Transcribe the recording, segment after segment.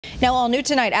Now, all new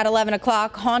tonight at 11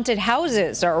 o'clock, haunted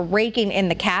houses are raking in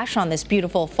the cash on this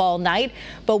beautiful fall night.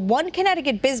 But one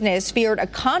Connecticut business feared a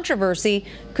controversy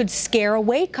could scare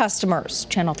away customers.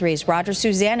 Channel 3's Roger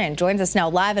Susannon joins us now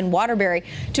live in Waterbury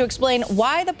to explain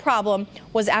why the problem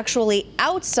was actually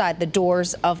outside the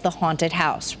doors of the haunted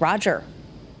house. Roger.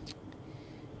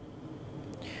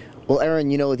 Well,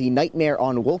 Aaron, you know, the Nightmare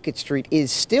on Wolcott Street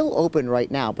is still open right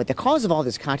now, but the cause of all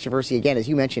this controversy, again, as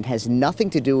you mentioned, has nothing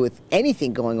to do with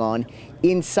anything going on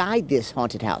inside this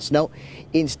haunted house. No,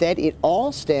 instead, it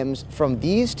all stems from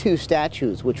these two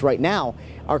statues, which right now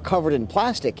are covered in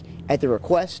plastic at the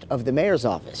request of the mayor's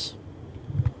office.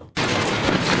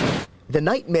 The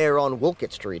Nightmare on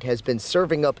Wolcott Street has been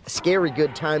serving up scary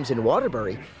good times in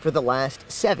Waterbury for the last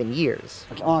 7 years.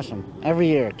 It's awesome. Every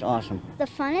year, it's awesome. The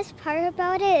funnest part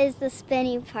about it is the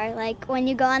spinning part, like when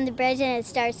you go on the bridge and it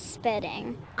starts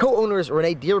spinning. Co-owners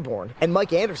Renee Dearborn and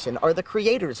Mike Anderson are the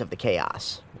creators of the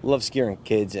chaos. Love scaring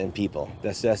kids and people.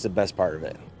 That's the best part of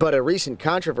it. But a recent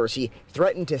controversy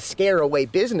threatened to scare away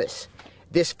business.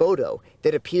 This photo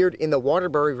that appeared in the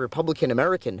Waterbury Republican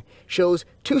American shows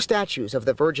two statues of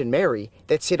the Virgin Mary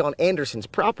that sit on Anderson's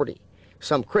property.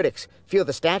 Some critics feel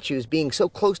the statues being so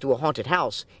close to a haunted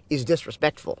house is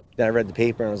disrespectful. Then I read the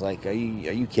paper and I was like, are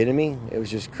you kidding me? It was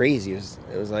just crazy. It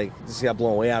was like, this got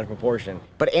blown way out of proportion.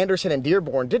 But Anderson and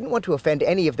Dearborn didn't want to offend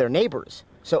any of their neighbors.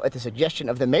 So at the suggestion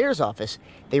of the mayor's office,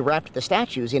 they wrapped the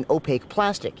statues in opaque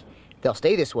plastic. They'll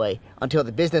stay this way until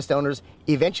the business owners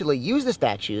eventually use the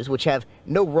statues, which have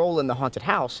no role in the haunted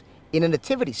house, in a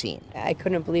nativity scene. I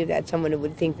couldn't believe that someone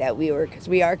would think that we were, because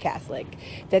we are Catholic,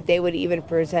 that they would even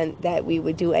present that we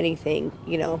would do anything,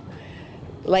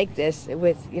 like this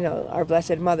with, our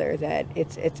Blessed Mother, that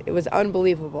it was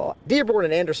unbelievable. Dearborn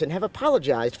and Anderson have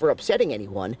apologized for upsetting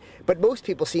anyone, but most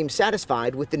people seem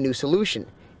satisfied with the new solution.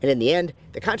 And in the end,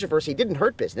 the controversy didn't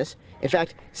hurt business. In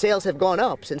fact, sales have gone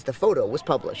up since the photo was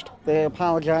published. They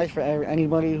apologize for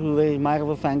anybody who they might have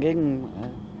offended,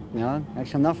 and,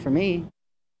 that's enough for me.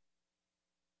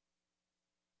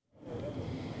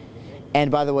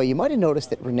 And by the way, you might have noticed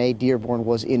that Renee Dearborn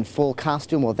was in full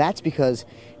costume. Well, that's because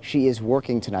she is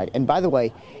working tonight. And by the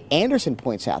way, Anderson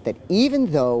points out that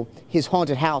even though his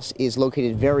haunted house is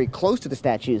located very close to the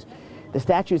statues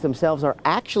themselves are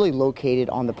actually located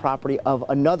on the property of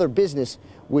another business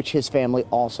which his family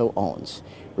also owns.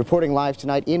 Reporting live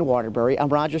tonight in Waterbury, I'm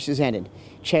Roger Susannon,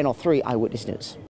 Channel 3 Eyewitness News.